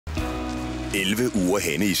11 uger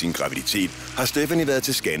henne i sin graviditet har Stephanie været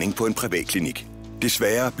til scanning på en privatklinik.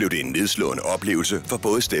 Desværre blev det en nedslående oplevelse for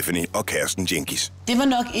både Stephanie og kæresten Cengiz. Det var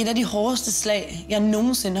nok et af de hårdeste slag, jeg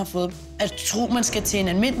nogensinde har fået. At tro, man skal til en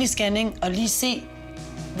almindelig scanning og lige se,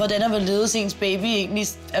 hvordan der vil ledes ens baby egentlig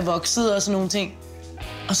er vokset og sådan nogle ting.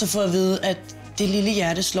 Og så få at vide, at det lille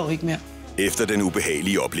hjerte slår ikke mere. Efter den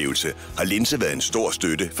ubehagelige oplevelse har Linse været en stor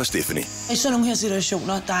støtte for Stephanie. I sådan nogle her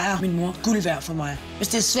situationer, der er min mor guld værd for mig. Hvis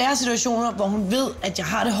det er svære situationer, hvor hun ved, at jeg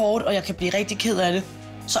har det hårdt, og jeg kan blive rigtig ked af det,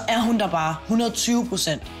 så er hun der bare 120%.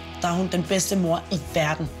 Der er hun den bedste mor i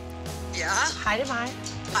verden. Ja. Hej, det er mig.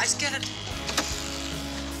 Hej, skat.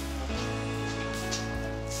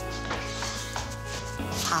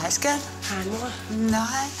 Hej, skat. Hej, mor. Nej.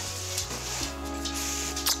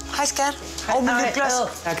 Hej, skat. Og min lipgloss.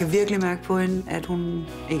 Jeg kan virkelig mærke på hende, at hun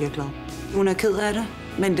ikke er glad. Hun er ked af det,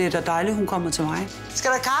 men det er da dejligt, hun kommer til mig.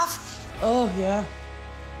 Skal der kaffe? Ja.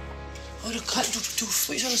 Det er koldt. Du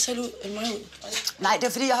fryser dig selv ud, eller mig ud. Nej, det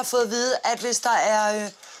er fordi, jeg har fået at vide, at hvis der er,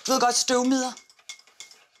 støvmider.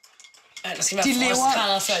 Ja, der skal være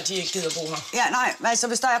frostgrader, før de ikke gider bo her. Ja, nej, men altså,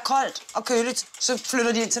 hvis der er koldt og køligt, så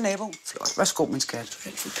flytter de ind til naboen. Flot. Værsgo, min skat. Du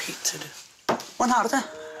er alt for pænt til det. Hvordan har du det?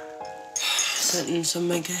 Sådan, som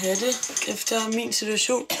man kan have det efter min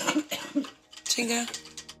situation, tænker jeg.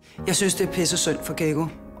 Jeg synes, det er pisse synd for Geggo,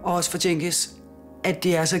 og også for Cengiz, at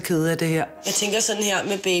de er så kede af det her. Jeg tænker sådan her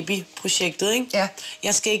med babyprojektet, ikke? Ja.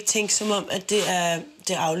 Jeg skal ikke tænke som om, at det er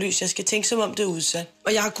aflyst. Jeg skal tænke som om, det er udsat.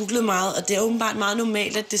 Og jeg har googlet meget, og det er åbenbart meget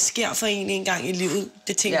normalt, at det sker for en gang i livet.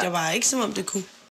 Det tænkte jeg bare ikke, som om det kunne.